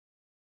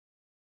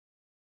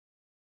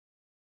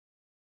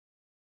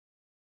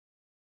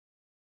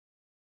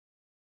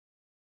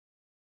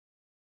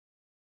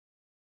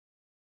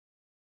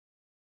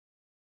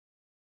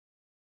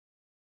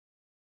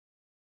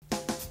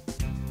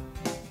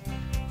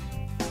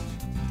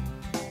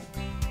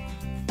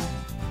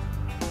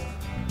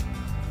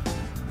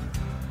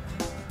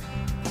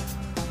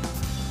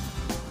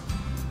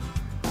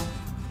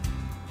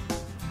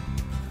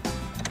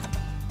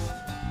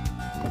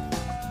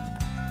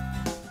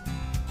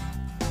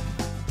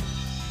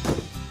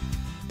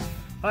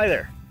Hi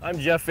there, I'm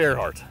Jeff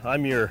Earhart.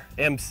 I'm your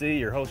MC,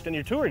 your host, and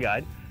your tour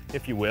guide,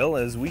 if you will,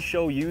 as we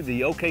show you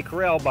the OK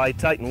Corral by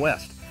Titan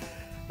West.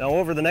 Now,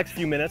 over the next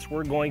few minutes,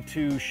 we're going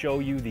to show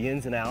you the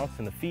ins and outs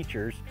and the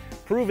features,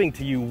 proving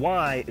to you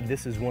why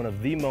this is one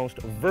of the most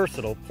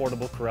versatile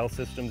portable corral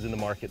systems in the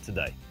market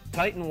today.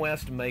 Titan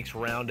West makes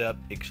roundup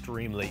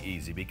extremely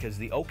easy because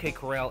the OK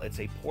Corral, it's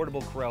a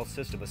portable corral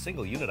system, a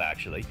single unit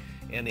actually,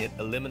 and it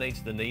eliminates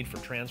the need for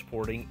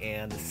transporting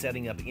and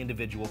setting up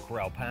individual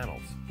corral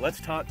panels.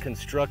 Let's talk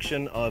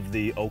construction of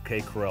the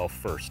OK Corral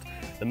first.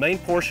 The main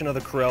portion of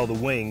the corral, the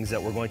wings that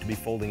we're going to be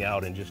folding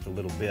out in just a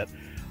little bit,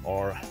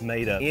 are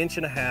made of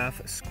 1.5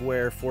 inch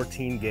square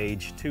 14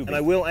 gauge tubing. And I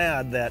will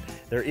add that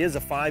there is a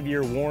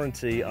 5-year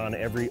warranty on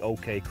every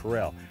OK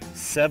Corral.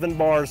 7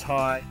 bars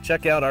high.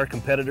 Check out our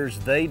competitors,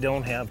 they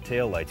don't have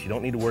tail lights. You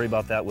don't need to worry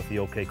about that with the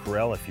OK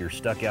Corral. If you're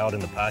stuck out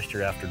in the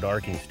pasture after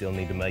dark and you still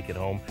need to make it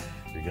home,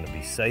 you're going to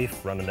be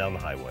safe running down the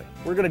highway.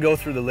 We're going to go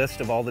through the list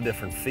of all the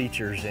different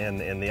features and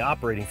the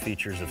operating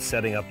features of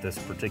setting up this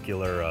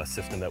particular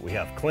system that we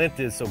have. Clint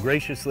is so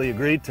graciously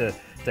agreed to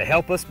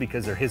help us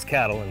because they're his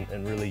cattle,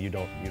 and really you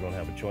don't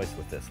have a choice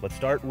with this. Let's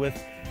start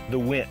with the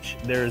winch.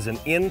 There's an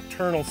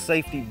internal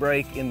safety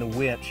brake in the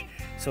winch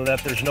so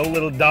that there's no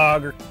little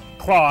dog or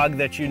clog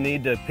that you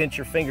need to pinch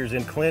your fingers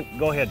in. Clint,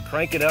 go ahead,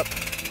 crank it up.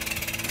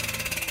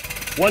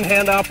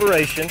 One-hand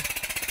operation.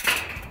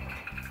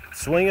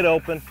 Swing it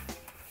open.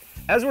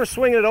 As we're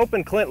swinging it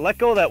open, Clint, let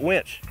go of that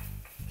winch.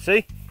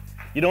 See?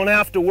 You don't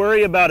have to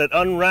worry about it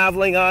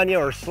unraveling on you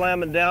or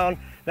slamming down.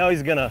 Now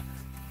he's gonna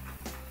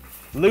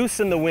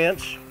loosen the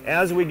winch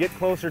as we get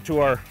closer to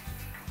our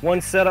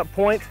one setup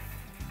point.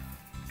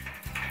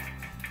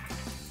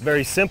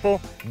 Very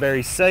simple,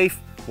 very safe,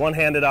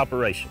 one-handed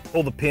operation.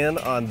 Pull the pin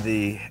on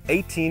the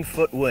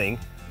 18-foot wing.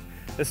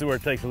 This is where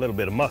it takes a little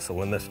bit of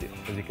muscle in this deal,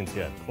 as you can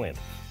see on Clint.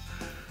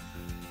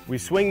 We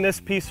swing this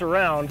piece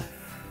around,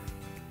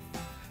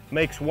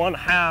 makes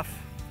 1/2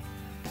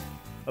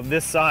 of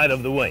this side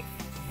of the wing.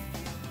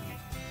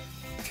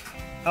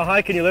 How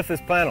high can you lift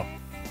this panel?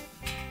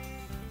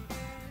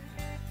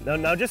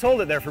 Now just hold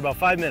it there for about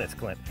 5 minutes,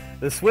 Clint.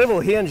 The swivel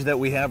hinge that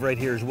we have right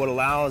here is what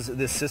allows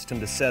this system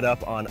to set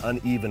up on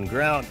uneven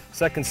ground.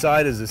 Second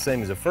side is the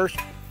same as the first.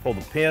 Pull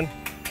the pin,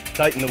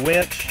 tighten the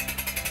winch,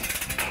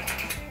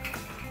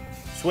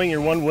 swing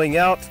your one wing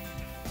out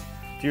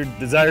to your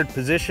desired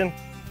position.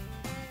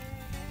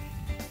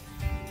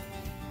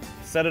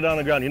 Set it on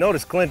the ground. You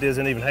notice Clint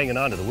isn't even hanging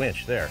onto the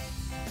winch there.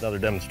 Another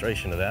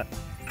demonstration of that.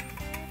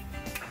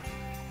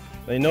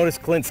 Now you notice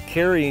Clint's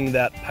carrying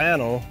that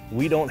panel.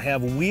 We don't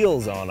have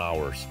wheels on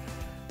ours.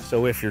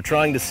 So if you're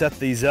trying to set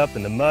these up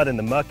in the mud and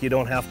the muck, you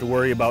don't have to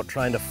worry about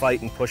trying to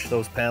fight and push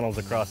those panels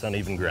across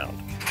uneven ground.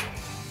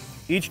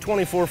 Each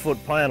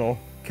 24-foot panel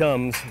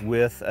comes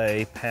with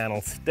a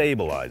panel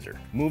stabilizer.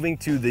 Moving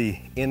to the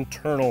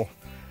internal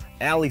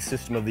alley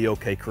system of the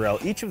OK Corral,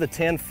 each of the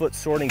 10-foot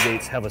sorting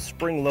gates have a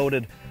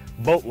spring-loaded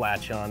bolt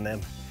latch on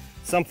them.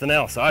 Something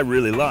else I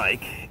really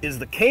like is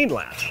the cane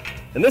latch.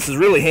 And this is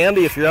really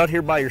handy if you're out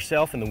here by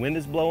yourself and the wind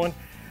is blowing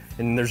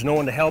and there's no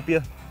one to help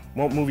you.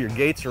 Won't move your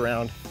gates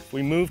around. If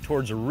we move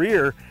towards the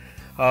rear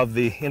of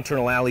the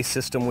internal alley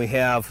system, we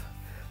have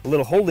a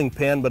little holding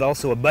pen, but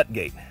also a butt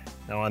gate.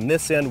 Now on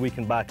this end, we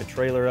can back a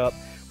trailer up.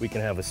 We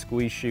can have a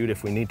squeeze chute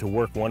if we need to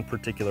work one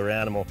particular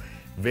animal.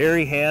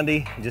 Very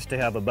handy just to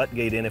have a butt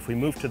gate in. If we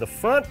move to the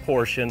front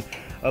portion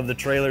of the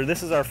trailer,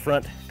 this is our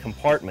front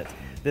compartment.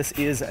 This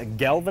is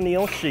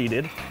galvanneal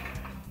sheeted,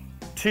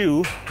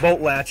 2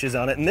 bolt latches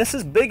on it, and this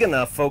is big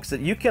enough, folks, that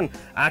you can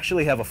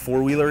actually have a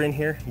 4-wheeler in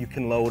here. You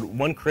can load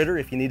 1 critter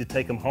if you need to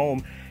take them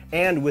home,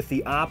 and with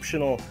the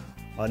optional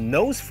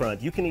nose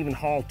front, you can even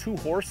haul 2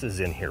 horses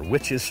in here,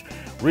 which is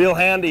real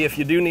handy if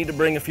you do need to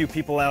bring a few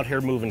people out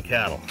here moving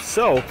cattle.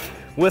 So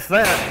with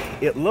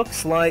that, it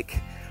looks like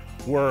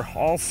we're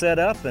all set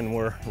up and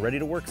we're ready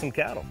to work some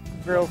cattle.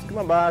 Girls, come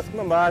on, boss,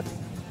 come on, boss.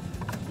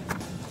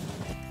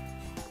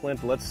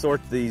 Clint, let's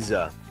sort these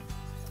the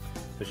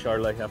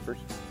Charolais heifers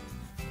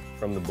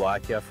from the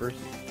black heifers.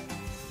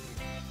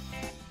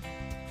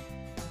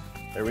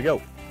 There we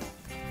go.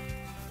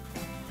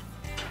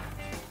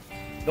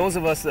 Those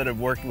of us that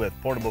have worked with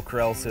portable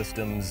corral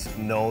systems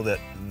know that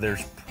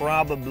there's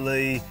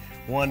probably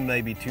 1,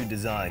 maybe 2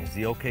 designs.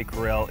 The OK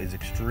Corral is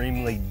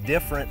extremely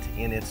different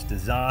in its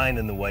design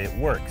and the way it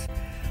works.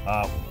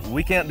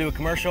 We can't do a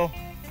commercial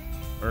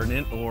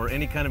or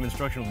any kind of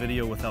instructional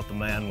video without the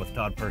man with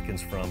Todd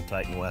Perkins from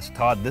Titan West.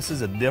 Todd, this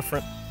is a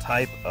different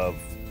type of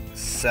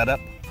setup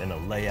and a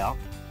layout.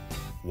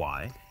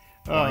 Why?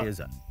 Why is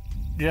that?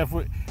 Yeah,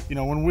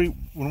 when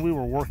we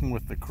were working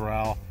with the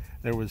corral,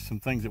 there was some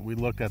things that we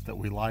looked at that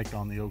we liked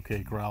on the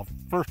OK Corral.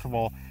 First of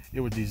all,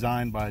 it was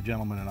designed by a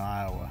gentleman in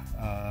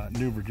Iowa,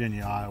 New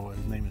Virginia, Iowa.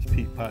 His name is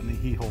Pete Putney.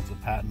 He holds a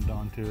patent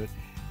onto it.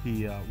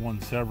 He won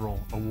several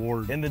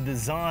awards. And the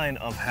design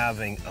of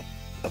having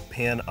a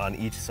pin on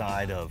each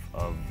side of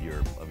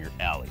your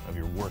alley, of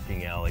your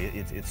working alley.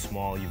 It's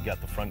small. You've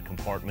got the front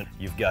compartment.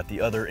 You've got the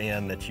other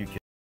end that you can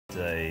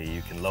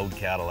you can load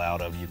cattle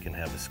out of, you can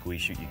have a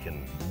squeeze chute, you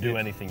can do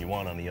anything you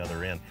want on the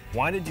other end.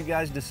 Why did you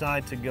guys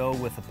decide to go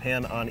with a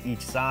pen on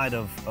each side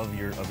of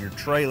your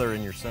trailer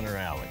in your center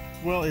alley?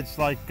 Well, it's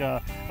like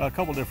a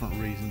couple different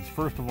reasons.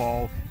 First of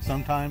all,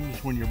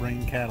 sometimes when you're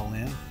bringing cattle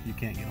in, you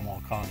can't get them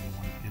all caught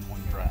in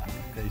one draft.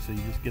 Okay, so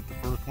you just get the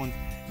first one,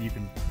 you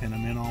can pin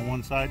them in on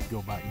one side,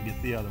 go back and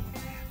get the other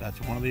one. That's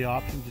one of the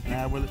options you can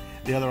have with it.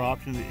 The other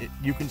option,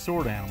 you can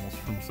sort animals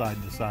from side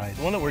to side.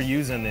 The one that we're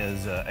using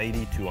is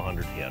 80 to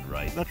 100 head,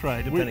 right? That's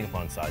right. Depending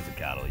upon size of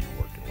cattle you're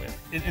working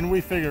with. And we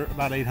figure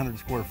about 800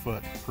 square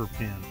foot per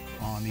pin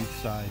on each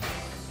side.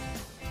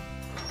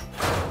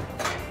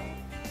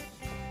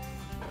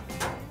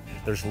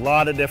 There's a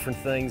lot of different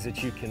things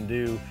that you can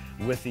do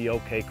with the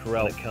OK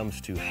Corral when it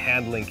comes to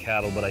handling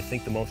cattle, but I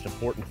think the most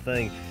important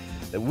thing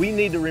that we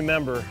need to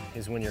remember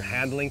is when you're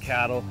handling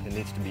cattle, it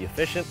needs to be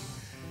efficient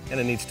and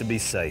it needs to be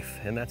safe.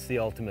 And that's the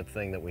ultimate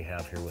thing that we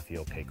have here with the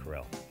OK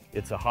Corral.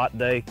 It's a hot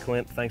day.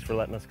 Clint, thanks for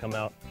letting us come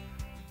out,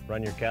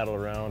 run your cattle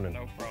around and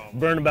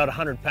burn about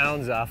 100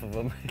 pounds off of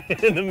them.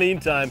 In the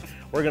meantime,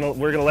 we're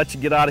gonna let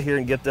you get out of here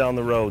and get down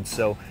the road.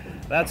 So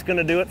that's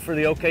gonna do it for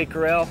the OK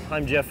Corral.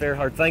 I'm Jeff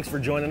Earhart. Thanks for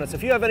joining us.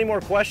 If you have any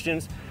more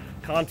questions,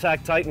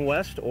 contact Titan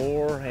West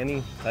or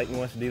any Titan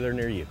West dealer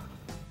near you.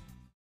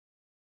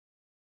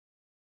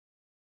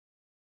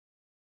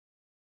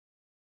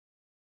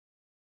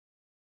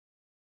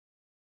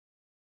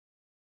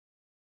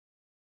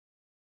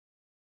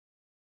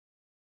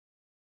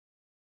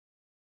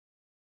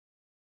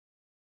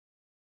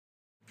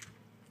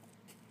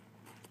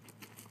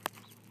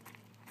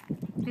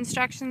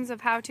 Instructions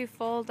of how to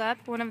fold up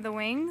one of the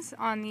wings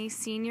on the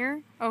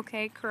senior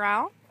OK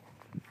Corral.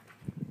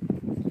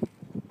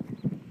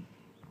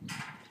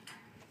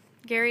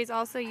 Gary's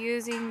also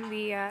using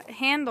the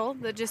handle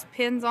that just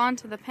pins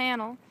onto the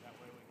panel,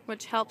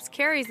 which helps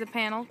carry the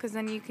panel, because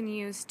then you can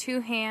use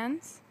two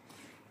hands,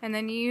 and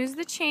then you use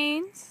the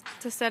chains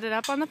to set it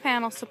up on the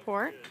panel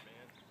support.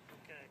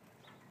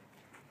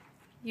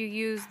 You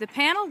use the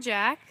panel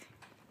jack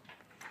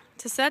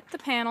to set the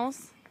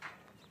panels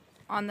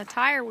on the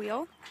tire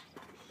wheel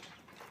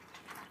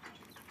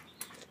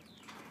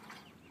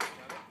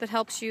that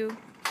helps you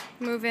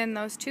move in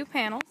those two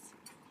panels.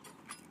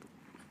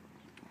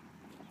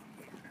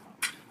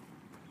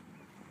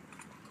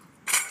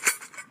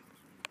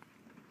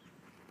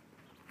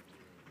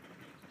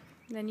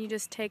 Then you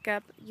just take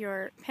up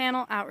your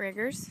panel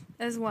outriggers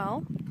as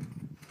well.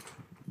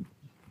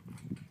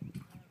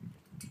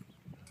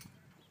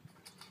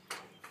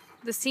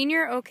 The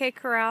senior OK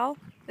Corral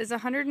is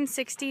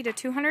 160 to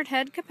 200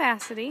 head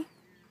capacity.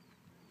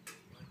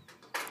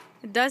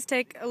 It does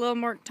take a little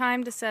more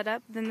time to set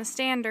up than the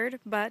standard,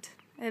 but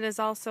it is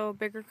also a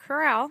bigger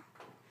corral,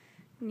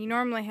 and you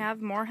normally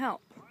have more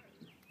help.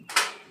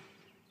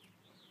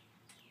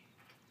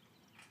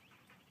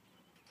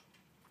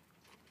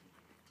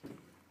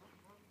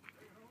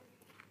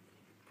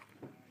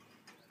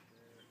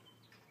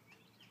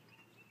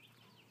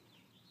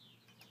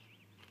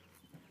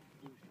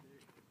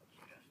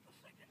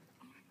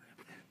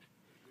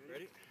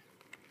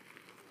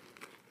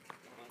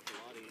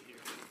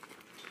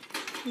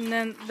 And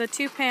then the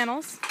two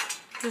panels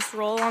just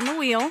roll on the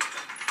wheel,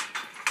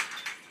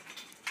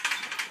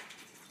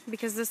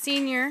 because the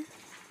senior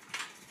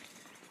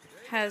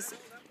has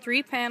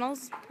three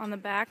panels on the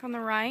back, on the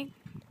right,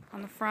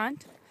 on the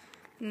front,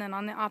 and then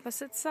on the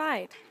opposite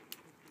side.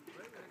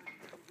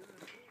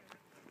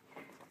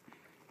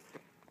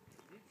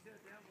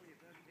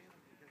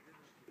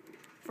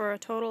 For a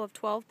total of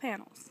 12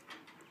 panels.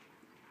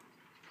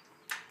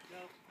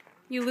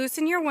 You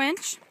loosen your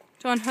winch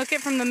to unhook it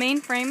from the main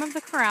frame of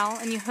the corral,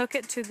 and you hook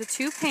it to the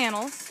two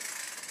panels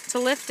to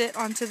lift it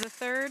onto the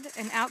third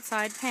and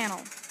outside panel.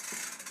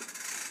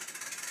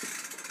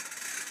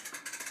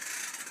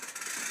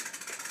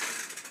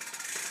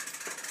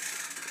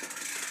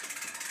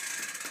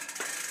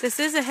 This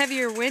is a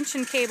heavier winch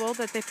and cable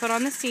that they put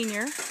on the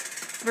senior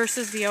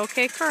versus the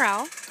OK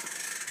Corral.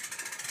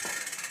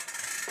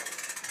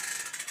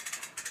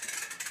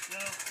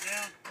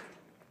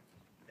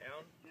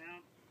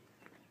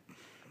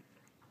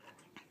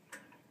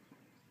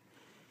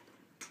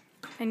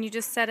 And you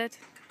just set it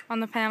on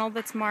the panel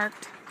that's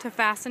marked to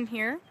fasten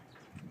here.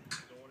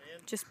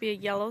 Just be a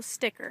yellow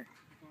sticker.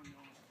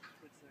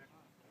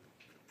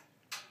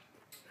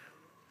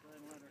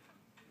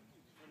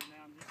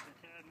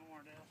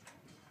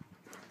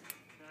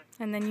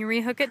 And then you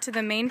rehook it to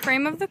the main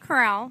frame of the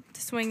corral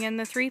to swing in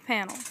the three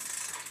panels.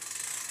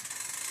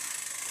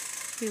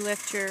 You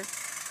lift your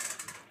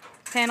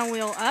panel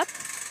wheel up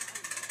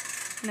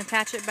and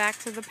attach it back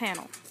to the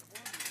panel.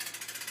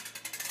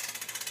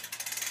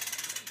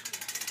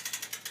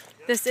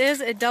 This is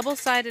a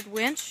double-sided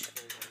winch,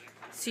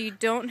 so you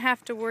don't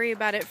have to worry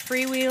about it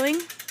freewheeling.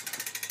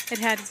 It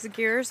has the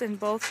gears in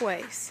both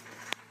ways.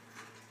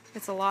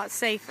 It's a lot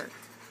safer.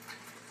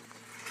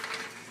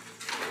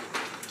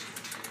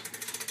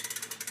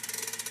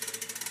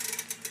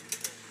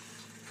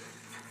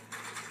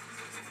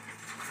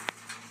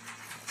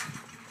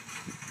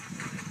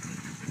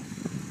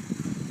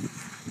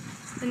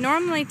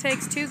 normally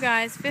takes two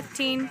guys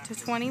 15 to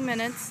 20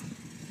 minutes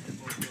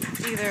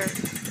to either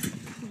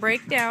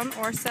break down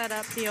or set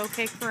up the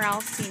OK Corral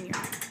Senior.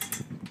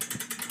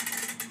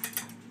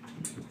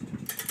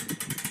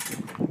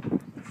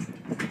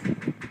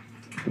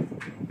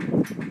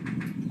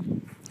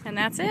 And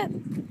that's it.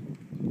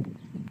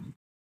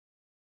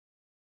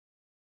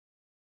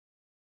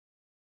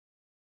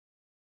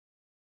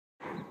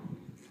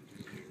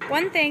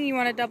 One thing you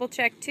want to double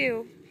check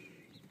too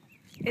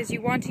is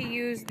you want to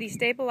use the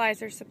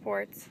stabilizer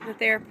supports that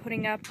they're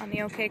putting up on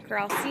the OK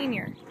Corral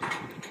Senior.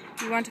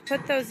 You want to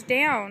put those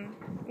down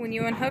when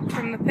you unhook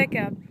from the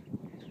pickup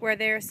where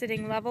they are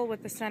sitting level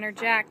with the center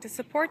jack to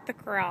support the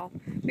corral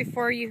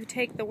before you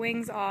take the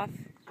wings off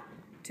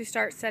to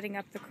start setting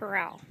up the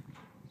corral.